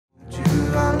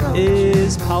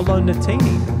is Paolo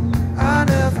Nutini.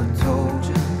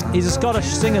 He's a Scottish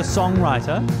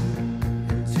singer-songwriter.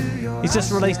 He's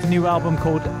just released a new album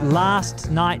called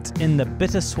Last Night in the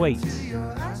Bittersweet.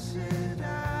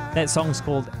 That song's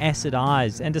called Acid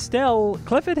Eyes. And Estelle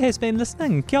Clifford has been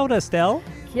listening. Kia ora, Estelle.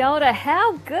 Kia ora,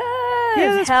 how good!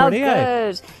 Yeah, that's how pretty,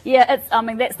 good! Yeah,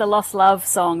 that's the Lost Love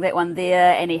song, that one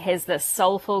there, and he has this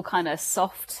soulful kind of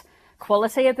soft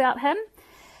quality about him.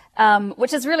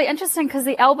 Which is really interesting because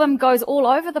the album goes all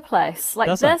over the place. Like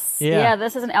Does it? this, Yeah.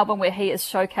 this is an album where he is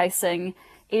showcasing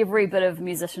every bit of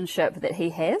musicianship that he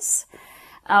has.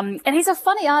 And he's a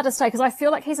funny artist, because I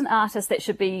feel like he's an artist that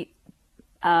should be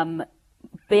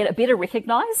better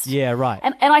recognised. Yeah, right.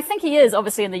 And I think he is,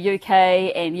 obviously, in the UK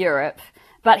and Europe.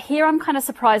 But here I'm kind of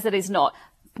surprised that he's not.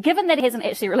 Given that he hasn't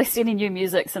actually released any new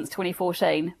music since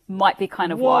 2014, might be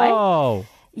kind of why. Whoa.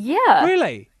 Yeah.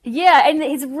 Really? Yeah, and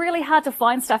it's really hard to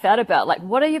find stuff out about. Like,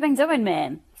 what have you been doing,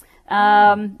 man?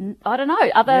 I don't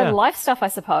know. Other life stuff, I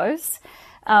suppose.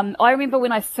 I remember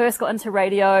when I first got into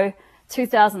radio,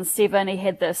 2007, he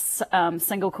had this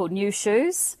single called New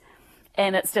Shoes.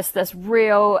 And it's just this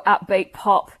real upbeat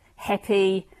pop,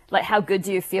 happy, like, how good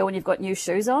do you feel when you've got new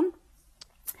shoes on?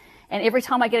 And every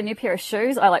time I get a new pair of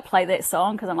shoes, I play that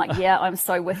song because I'm like, yeah, I'm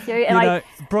so with you. And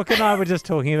Brooke and I were just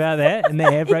talking about that in the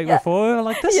air break before. We were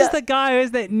like, this is the guy who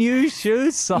has that new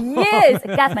shoes song. Yes,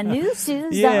 I got my new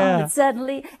shoes on and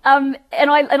suddenly. And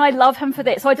I love him for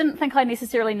that. So I didn't think I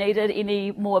necessarily needed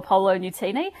any more Paolo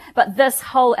Nutini, but this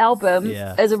whole album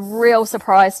is a real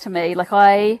surprise to me. Like,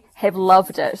 I have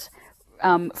loved it.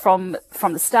 From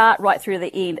the start right through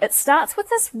the end. It starts with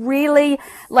this really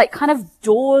kind of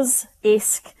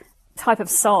Doors-esque type of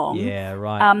song. Yeah,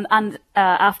 right. And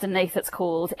Afterneath it's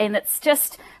called. And it's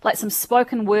just like some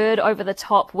spoken word over the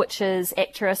top, which is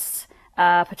actress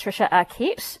Patricia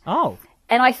Arquette. Oh.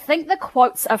 And I think the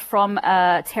quotes are from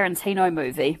a Tarantino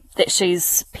movie that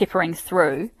she's peppering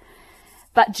through.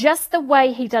 But just the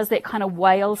way he does that kind of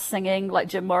wail singing like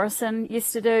Jim Morrison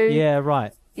used to do. Yeah,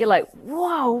 right. You're like,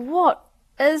 whoa, what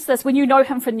is this? When you know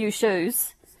him for New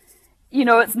Shoes,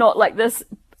 it's not like this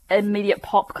immediate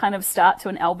pop kind of start to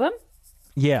an album.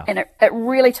 Yeah. And it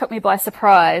really took me by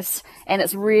surprise. And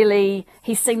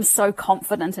he seems so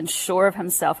confident and sure of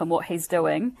himself and what he's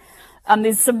doing.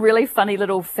 There's some really funny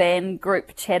little fan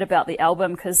group chat about the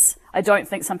album because I don't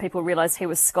think some people realised he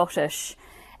was Scottish.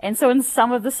 And so in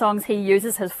some of the songs, he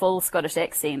uses his full Scottish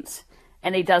accent.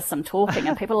 And he does some talking,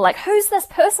 and people are like, who's this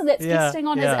person that's guesting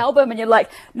on his album? And you're like,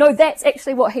 no, that's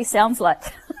actually what he sounds like.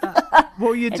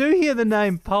 Well, you do hear the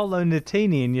name Paolo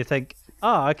Nutini, and you think,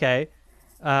 oh, okay.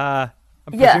 I'm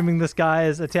presuming this guy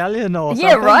is Italian or something.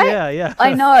 Yeah, right? Yeah.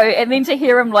 I know. And then to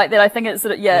hear him like that, I think it's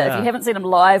sort of, if you haven't seen him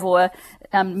live or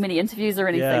many interviews or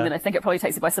anything, then I think it probably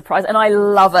takes you by surprise. And I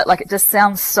love it. Like, it just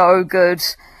sounds so good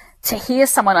to hear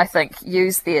someone, I think,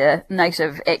 use their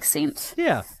native accent.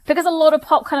 Yeah. Because a lot of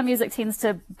pop kind of music tends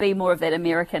to be more of that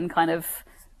American kind of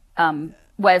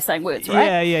way of saying words,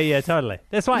 right? Yeah, totally.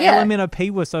 That's why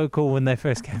LMNOP were so cool when they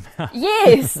first came out.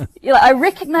 Yes. You're like, I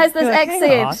recognise this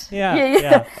accent.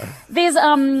 Yeah. There's,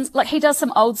 he does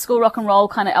some old school rock and roll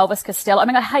kind of Elvis Costello. I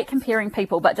mean, I hate comparing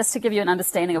people, but just to give you an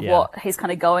understanding of what he's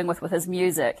kind of going with his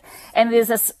music. And there's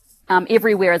this,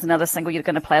 Everywhere is another single you're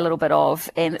going to play a little bit of,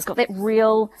 and it's got that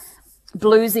real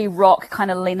bluesy rock kind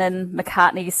of Lennon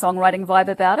McCartney songwriting vibe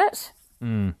about it.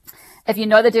 If you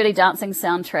know the Dirty Dancing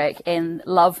soundtrack and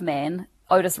Love Man,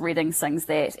 Otis Redding sings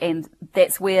that, and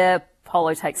that's where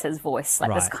Paolo takes his voice,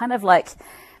 this kind of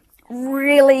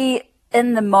really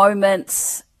in the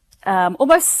moment,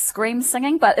 almost scream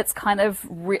singing, but it's kind of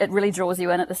it really draws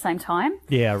you in at the same time.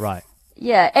 Yeah, right.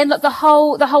 Yeah, and look, the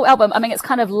whole album, I mean, it's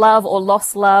kind of love or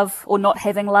lost love or not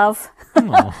having love.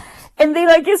 And then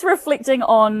I guess reflecting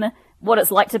on what it's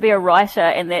like to be a writer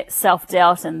and that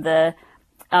self-doubt and the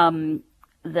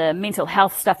mental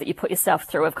health stuff that you put yourself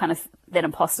through of kind of that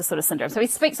imposter sort of syndrome. So he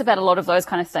speaks about a lot of those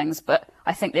kind of things, but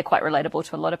I think they're quite relatable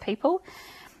to a lot of people.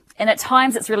 And at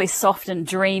times it's really soft and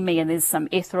dreamy and there's some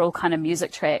ethereal kind of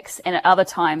music tracks. And at other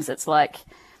times it's like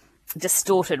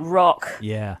distorted rock.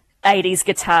 Yeah. 80s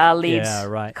guitar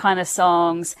led kind of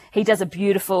songs. He does some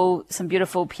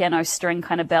beautiful piano string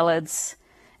kind of ballads.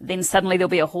 Then suddenly there'll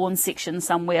be a horn section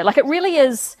somewhere. Like, it really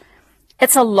is,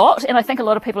 it's a lot. And I think a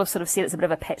lot of people have sort of said it's a bit of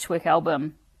a patchwork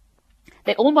album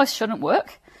that almost shouldn't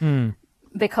work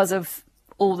because of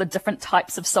all the different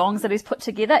types of songs that he's put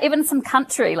together. Even some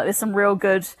country, like there's some real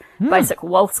good basic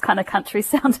waltz kind of country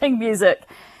sounding music.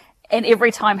 And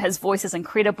every time his voice is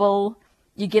incredible.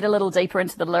 You get a little deeper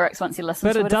into the lyrics once you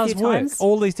listen to it a few times. But it does work.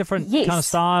 All these different kind of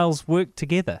styles work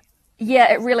together.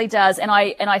 Yeah, it really does. And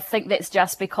I think that's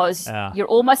just because you're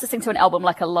almost listening to an album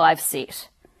like a live set.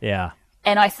 Yeah.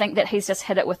 And I think that he's just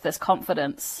hit it with this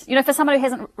confidence. You know, for somebody who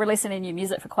hasn't released any new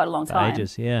music for quite a long time.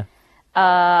 Ages, yeah.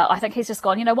 I think he's just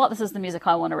gone, you know what, this is the music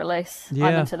I want to release. Yeah.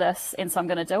 I'm into this, and so I'm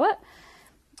going to do it.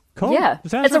 Cool. Yeah. It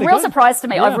sounds It's a really real good. surprise to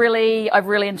me. Yeah. I've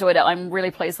really enjoyed it. I'm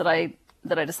really pleased that I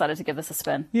decided to give this a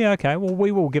spin. Yeah, okay. Well,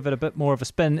 we will give it a bit more of a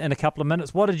spin in a couple of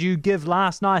minutes. What did you give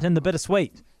Last Night in the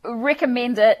Bittersweet?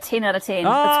 Recommend it, 10 out of 10. Oh,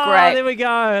 It's great. there we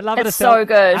go. Love it. It's so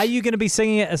good. Are you going to be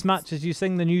singing it as much as you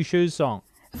sing the New Shoes song?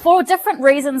 For different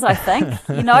reasons, I think.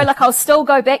 You know, like I'll still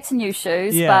go back to New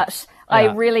Shoes, Yeah. but I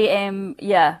really am,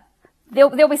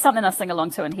 There'll be something I'll sing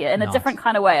along to in here in a different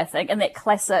kind of way, I think, in that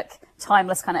classic,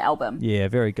 timeless kind of album. Yeah,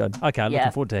 very good. Okay,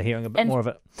 looking forward to hearing a bit more of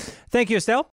it. Thank you, Estelle.